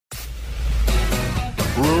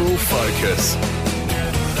Focus.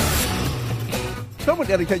 So I went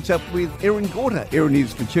down to catch up with Erin Gorter. Erin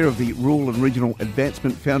is the chair of the Rural and Regional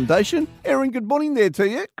Advancement Foundation. Erin, good morning there to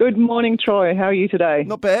you. Good morning, Troy. How are you today?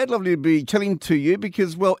 Not bad. Lovely to be chatting to you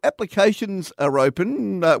because, well, applications are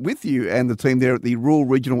open with you and the team there at the Rural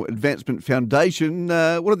Regional Advancement Foundation.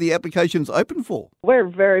 What are the applications open for? We're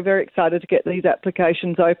very, very excited to get these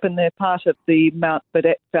applications open. They're part of the Mount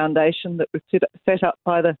Burdett Foundation that was set up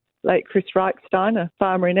by the late Chris Reichstein, a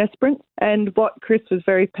farmer in Esperance. And what Chris was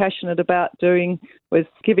very passionate about doing was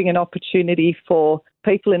giving an opportunity for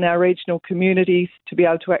people in our regional communities to be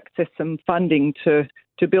able to access some funding to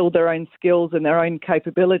build their own skills and their own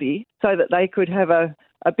capability so that they could have a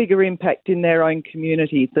bigger impact in their own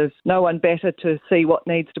community. There's no one better to see what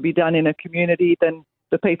needs to be done in a community than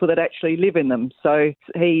the people that actually live in them. So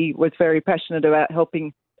he was very passionate about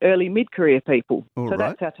helping early mid-career people. All so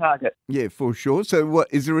right. That's our target. Yeah, for sure. So what,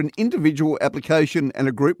 is there an individual application and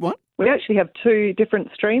a group one? We actually have two different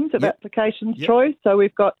streams of applications, Yep. Troy. So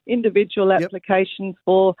we've got individual applications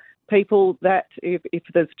for people that if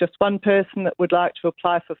there's just one person that would like to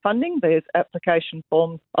apply for funding, there's application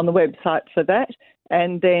forms on the website for that.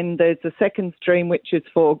 And then there's a second stream which is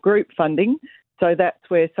for group funding. So that's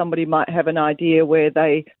where somebody might have an idea where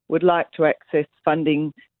they would like to access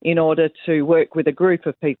funding in order to work with a group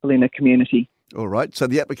of people in a community. All right. So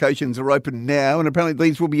the applications are open now and apparently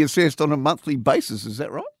these will be assessed on a monthly basis. Is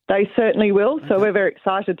that right? They certainly will. So we're very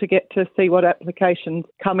excited to get to see what applications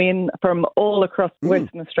come in from all across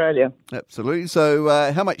Western Australia. Absolutely. So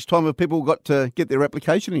how much time have people got to get their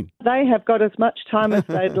application in? They have got as much time as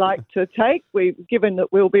they'd like to take. Given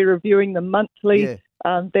that we'll be reviewing them monthly,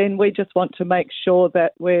 Yeah. then we just want to make sure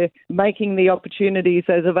that we're making the opportunities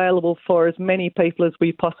as available for as many people as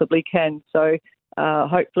we possibly can. So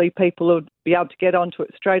hopefully people will be able to get onto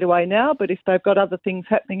it straight away now, but if they've got other things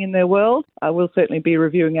happening in their world, we'll certainly be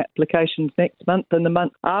reviewing applications next month and the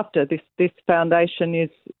month after. This foundation is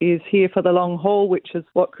here for the long haul, which is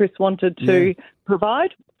what Chris wanted to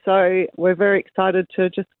provide. So we're very excited to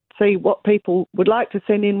just see what people would like to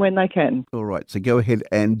send in when they can. All right, so go ahead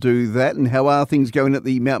and do that. And how are things going at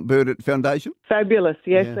the Mount Burdett Foundation? Fabulous,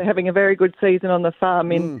 yes. Yeah. They're having a very good season on the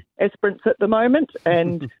farm in Esperance at the moment,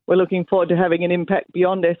 and we're looking forward to having an impact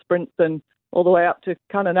beyond Esperance and all the way up to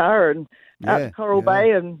Kununurra and out to Coral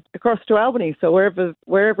Bay and across to Albany, so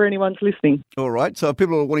wherever anyone's listening. All right, so if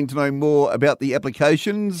people are wanting to know more about the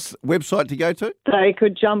applications, website to go to? They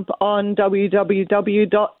could jump on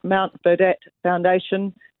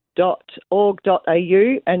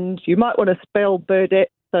www.mountburdett.foundation.org.au, and you might want to spell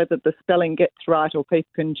Burdett so that the spelling gets right, or people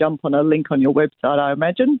can jump on a link on your website, I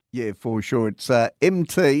imagine. Yeah, for sure. It's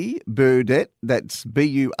MT Burdett, that's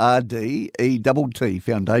BURDETT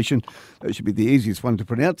Foundation. That should be the easiest one to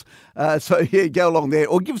pronounce. So, yeah, go along there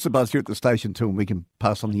or give us a buzz here at the station too and we can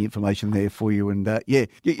pass on the information there for you. And, get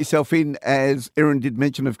yourself in. As Erin did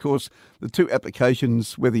mention, of course, the two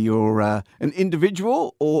applications, whether you're an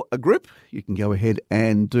individual or a group, you can go ahead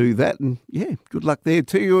and do that. And, good luck there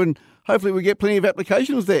to you. And hopefully we get plenty of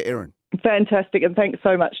applications there, Erin. Fantastic, and thanks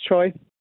so much, Troy.